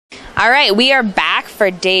All right, we are back for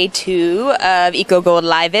day 2 of Ecogold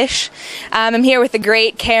Live-ish. I'm here with the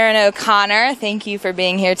great Karen O'Connor. Thank you for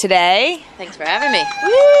being here today. Thanks for having me.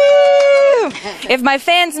 Woo! If my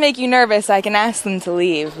fans make you nervous, I can ask them to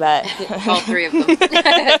leave, but all 3 of them.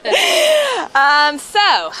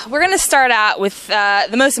 So we're going to start out with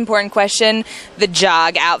the most important question: the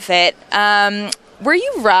jog outfit. Were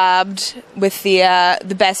you robbed with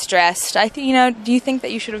the best dressed? I think do you think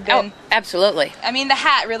that you should have been? Oh, absolutely. I mean, the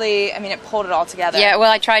hat really. It pulled it all together. Yeah.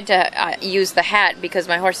 Well, I tried to use the hat because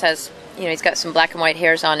my horse has, he's got some black and white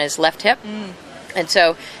hairs on his left hip, and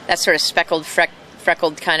so that sort of speckled,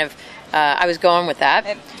 freckled kind of. I was going with that,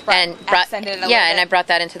 and I brought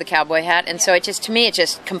that into the cowboy hat, and so it just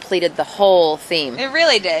completed the whole theme. It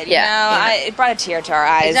really did. It brought a tear to our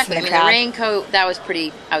eyes. Exactly. The raincoat, that was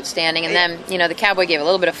pretty outstanding, and then the cowboy gave a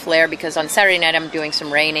little bit of flair because on Saturday night I'm doing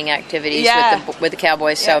some reining activities with the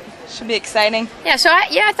cowboys. So should be exciting. Yeah. So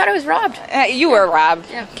I thought I was robbed. You were robbed.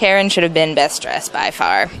 Yeah. Karen should have been best dressed by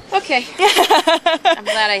far. Okay. I'm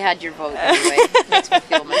glad I had your vote anyway. It makes me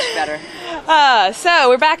feel much better. So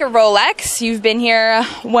we're back at Rolex. You've been here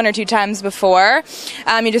 1 or 2 times before.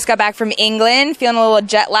 You just got back from England, feeling a little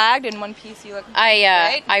jet lagged. In one piece, you look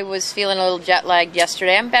great. I was feeling a little jet lagged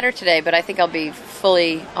yesterday. I'm better today, but I think I'll be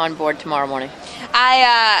fully on board tomorrow morning.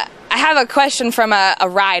 I have a question from a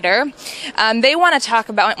rider. They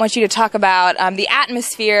want you to talk about the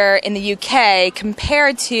atmosphere in the UK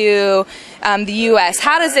compared to the US.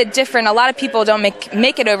 How does it differ? A lot of people don't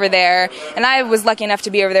make it over there, and I was lucky enough to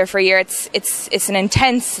be over there for a year.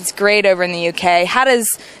 It's great over in the UK. How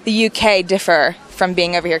does the UK differ from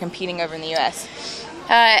being over here, competing over in the US?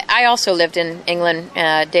 I also lived in England.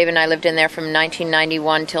 Dave and I lived in there from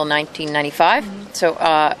 1991 till 1995, so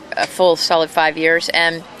a full solid 5 years,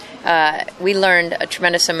 and we learned a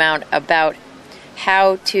tremendous amount about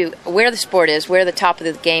where the sport is, where the top of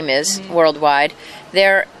the game is worldwide.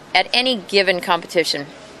 There, at any given competition,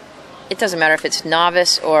 it doesn't matter if it's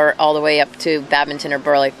novice or all the way up to badminton or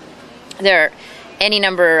Burley. There are any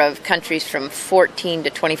number of countries from 14 to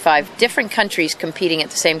 25 different countries competing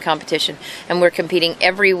at the same competition, and we're competing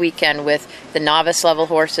every weekend with the novice level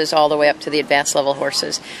horses all the way up to the advanced level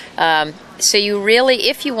horses. So you really,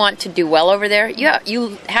 if you want to do well over there,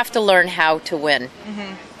 you have to learn how to win.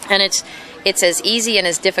 And it's as easy and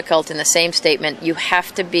as difficult in the same statement. You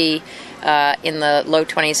have to be in the low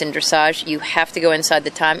 20s in dressage. You have to go inside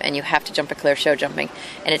the time, and you have to jump a clear show jumping.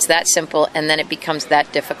 And it's that simple, and then it becomes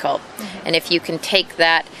that difficult. And if you can take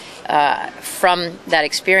that from that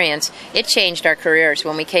experience, it changed our careers.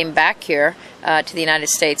 When we came back here to the United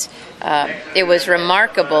States, it was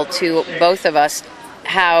remarkable to both of us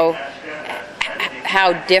how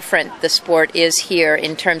different the sport is here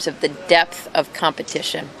in terms of the depth of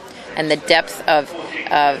competition and the depth of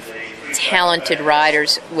talented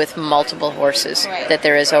riders with multiple horses that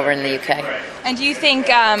there is over in the UK. And do you think,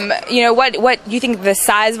 what do you think the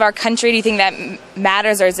size of our country, do you think that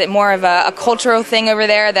matters, or is it more of a cultural thing over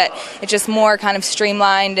there, that it's just more kind of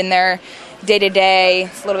streamlined in their day-to-day,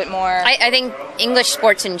 it's a little bit more? I think English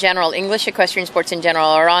sports in general, English equestrian sports in general,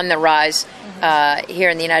 are on the rise here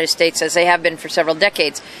in the United States, as they have been for several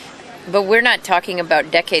decades. But we're not talking about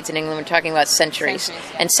decades in England, we're talking about centuries.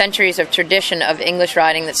 And centuries of tradition of English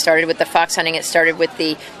riding that started with the fox hunting. It started with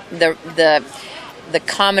the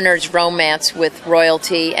commoner's romance with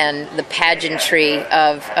royalty and the pageantry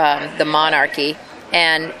of the monarchy,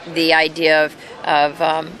 and the idea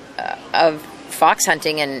of fox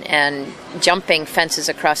hunting and jumping fences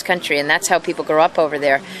across country. And that's how people grow up over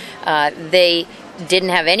there. They didn't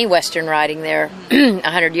have any Western riding there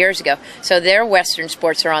 100 years ago. So their Western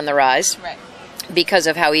sports are on the rise because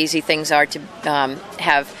of how easy things are to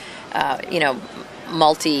have,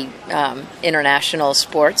 multi-international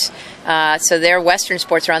sports. So their Western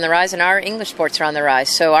sports are on the rise, and our English sports are on the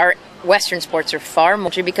rise. So our Western sports are far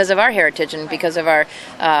more because of our heritage and because of our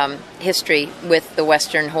history with the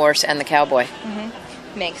Western horse and the cowboy.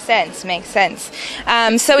 Makes sense.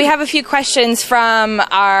 So we have a few questions from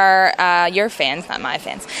your fans, not my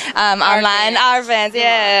fans, online. Our fans,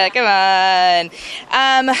 yeah, come on.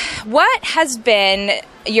 What has been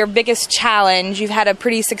your biggest challenge? You've had a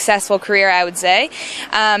pretty successful career, I would say.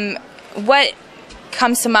 What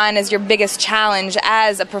comes to mind as your biggest challenge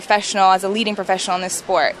as a professional, as a leading professional in this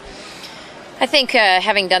sport? I think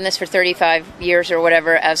having done this for 35 years or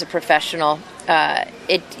whatever as a professional,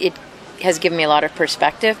 it has given me a lot of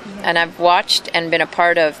perspective, and I've watched and been a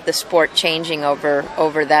part of the sport changing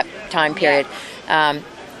over that time period.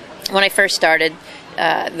 When I first started,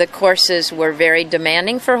 the courses were very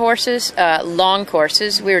demanding for horses, long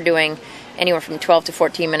courses. We were doing anywhere from 12 to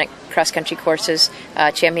 14 minute cross-country courses.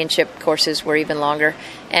 Championship courses were even longer.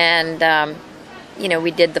 And, you know,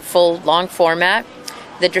 we did the full long format.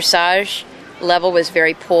 The dressage level was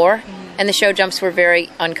very poor, and the show jumps were very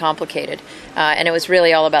uncomplicated. And it was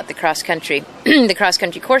really all about the cross-country. The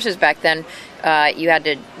cross-country courses back then, you had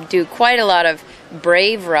to do quite a lot of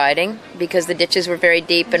brave riding because the ditches were very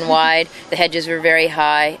deep and wide, the hedges were very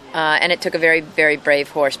high, and it took a very, very brave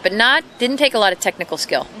horse, but didn't take a lot of technical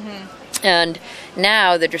skill. And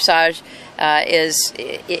now the dressage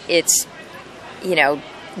it's, you know,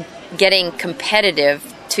 getting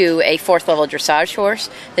competitive to a fourth level dressage horse.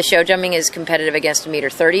 The show jumping is competitive against a meter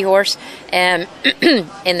 30 horse, and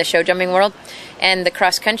in the show jumping world. And the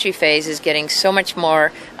cross-country phase is getting so much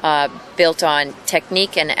more built on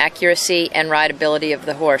technique and accuracy and rideability of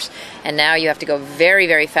the horse. And now you have to go very,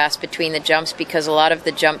 very fast between the jumps because a lot of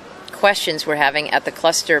the jump questions we're having at the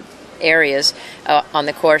cluster areas on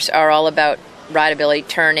the course are all about rideability,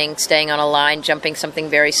 turning, staying on a line, jumping something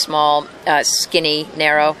very small, skinny,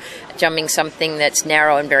 narrow, jumping something that's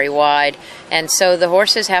narrow and very wide. And so the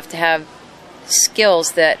horses have to have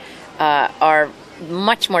skills that are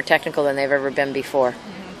much more technical than they've ever been before.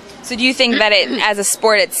 So do you think that as a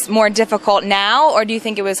sport it's more difficult now, or do you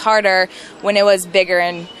think it was harder when it was bigger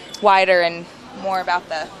and wider and more about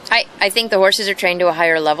the... I think the horses are trained to a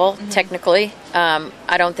higher level technically.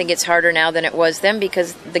 I don't think it's harder now than it was then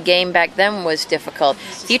because the game back then was difficult.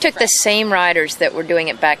 If you took the same riders that were doing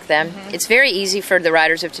it back then, it's very easy for the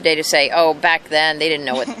riders of today to say, oh, back then they didn't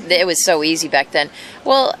know what it was so easy back then.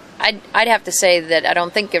 Well, I'd have to say that I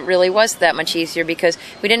don't think it really was that much easier because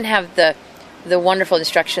we didn't have the wonderful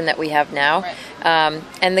instruction that we have now. Right.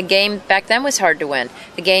 And the game back then was hard to win.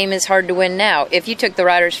 The game is hard to win now. If you took the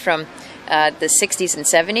riders from the 60s and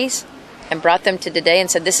 70s and brought them to today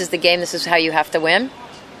and said, this is the game, this is how you have to win,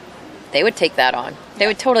 they would take that on. They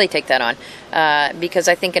would totally take that on. Because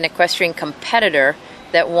I think an equestrian competitor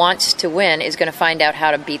that wants to win is going to find out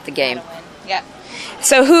how to beat the game. Yeah.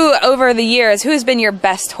 So who, over the years, who has been your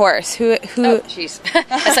best horse? Who? Oh, jeez.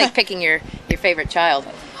 That's like picking your favorite child.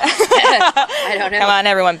 I don't know. Come on,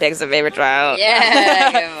 everyone picks a favorite child.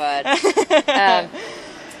 Yeah, come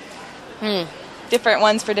on. Different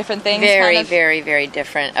ones for different things? Very, kind of? very, very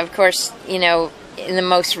different. Of course, you know, in the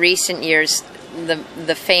most recent years,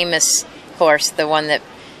 the famous horse, the one that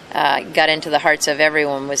got into the hearts of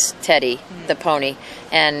everyone was Teddy, the pony.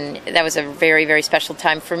 And that was a very, very special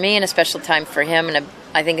time for me and a special time for him and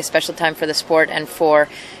I think a special time for the sport and for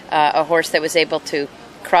a horse that was able to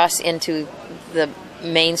cross into the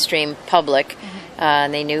mainstream public.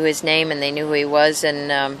 And they knew his name and they knew who he was, and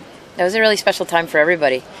that was a really special time for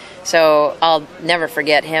everybody. So I'll never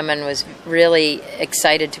forget him and was really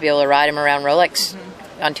excited to be able to ride him around Rolex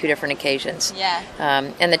on 2 different occasions. Yeah.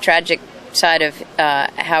 And the tragic side of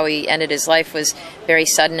how he ended his life was very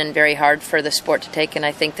sudden and very hard for the sport to take, and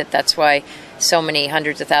I think that that's why so many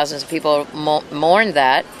hundreds of thousands of people mourned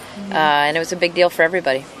that, and it was a big deal for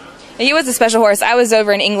everybody. He was a special horse. I was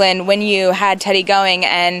over in England when you had Teddy going,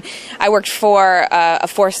 and I worked for a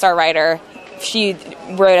 4-star rider. She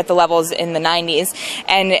rode at the levels in the 90s,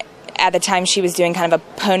 and at the time she was doing kind of a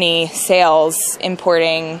pony sales,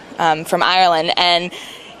 importing from Ireland, and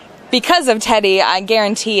because of Teddy, I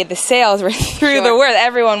guarantee the sales were through the roof.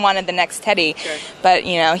 Everyone wanted the next Teddy. Sure. But,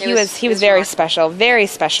 you know, he was very special, very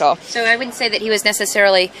special. So I wouldn't say that he was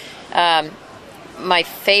necessarily my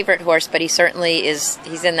favorite horse, but he certainly is.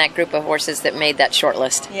 He's in that group of horses that made that short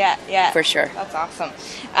list. Yeah, yeah. For sure. That's awesome.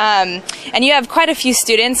 And you have quite a few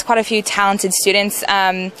students, quite a few talented students.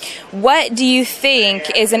 What do you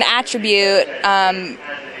think is an attribute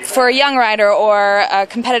for a young rider or a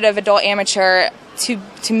competitive adult amateur to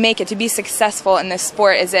make it, to be successful in this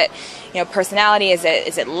sport? Is it, you know, personality? Is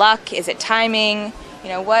it luck? Is it timing? You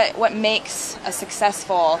know, what makes a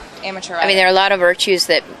successful amateur rider? I mean, there are a lot of virtues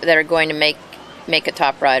that are going to make a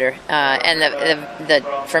top rider, and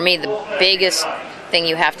for me the biggest thing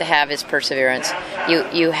you have to have is perseverance.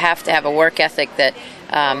 You have to have a work ethic that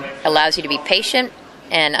allows you to be patient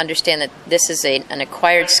and understand that this is an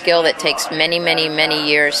acquired skill that takes many, many, many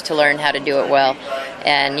years to learn how to do it well,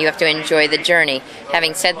 and you have to enjoy the journey.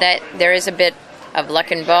 Having said that, there is a bit of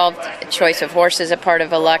luck involved. Choice of horse is a part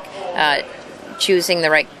of a luck. Choosing the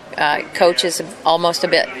right coach is almost a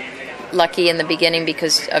bit lucky in the beginning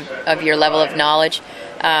because of your level of knowledge.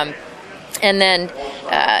 And then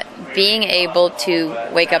being able to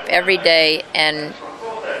wake up every day and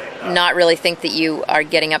not really think that you are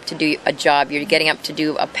getting up to do a job. You're getting up to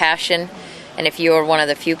do a passion. And if you are one of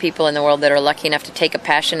the few people in the world that are lucky enough to take a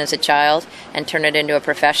passion as a child and turn it into a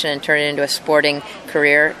profession and turn it into a sporting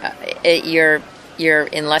career, you're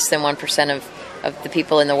in less than 1% of the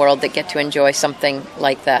people in the world that get to enjoy something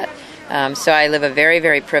like that. So I live a very,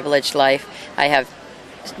 very privileged life. I have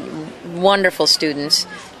wonderful students,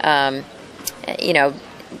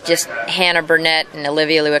 just Hannah Burnett and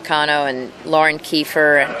Olivia Luicano and Lauren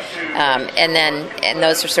Kiefer, and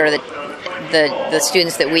those are sort of the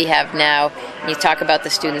students that we have now. You talk about the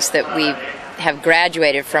students that we have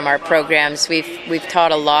graduated from our programs. We've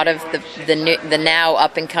taught a lot of the now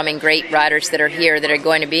up and coming great riders that are here that are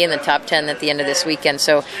going to be in the top 10 at the end of this weekend.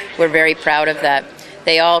 So we're very proud of that.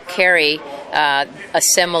 They all carry a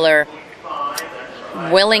similar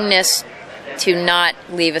willingness to not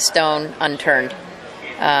leave a stone unturned,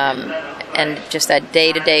 and just that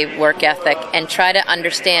day-to-day work ethic, and try to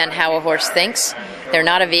understand how a horse thinks. They're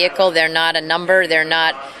not a vehicle. They're not a number. They're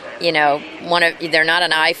not, they're not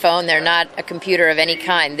an iPhone. They're not a computer of any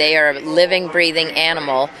kind. They are a living, breathing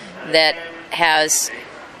animal that has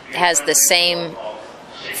the same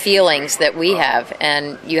feelings that we have,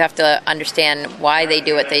 and you have to understand why they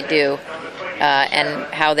do what they do, and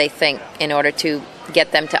how they think, in order to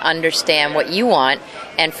get them to understand what you want,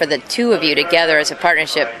 and for the two of you together as a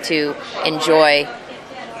partnership to enjoy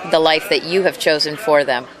the life that you have chosen for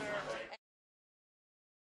them.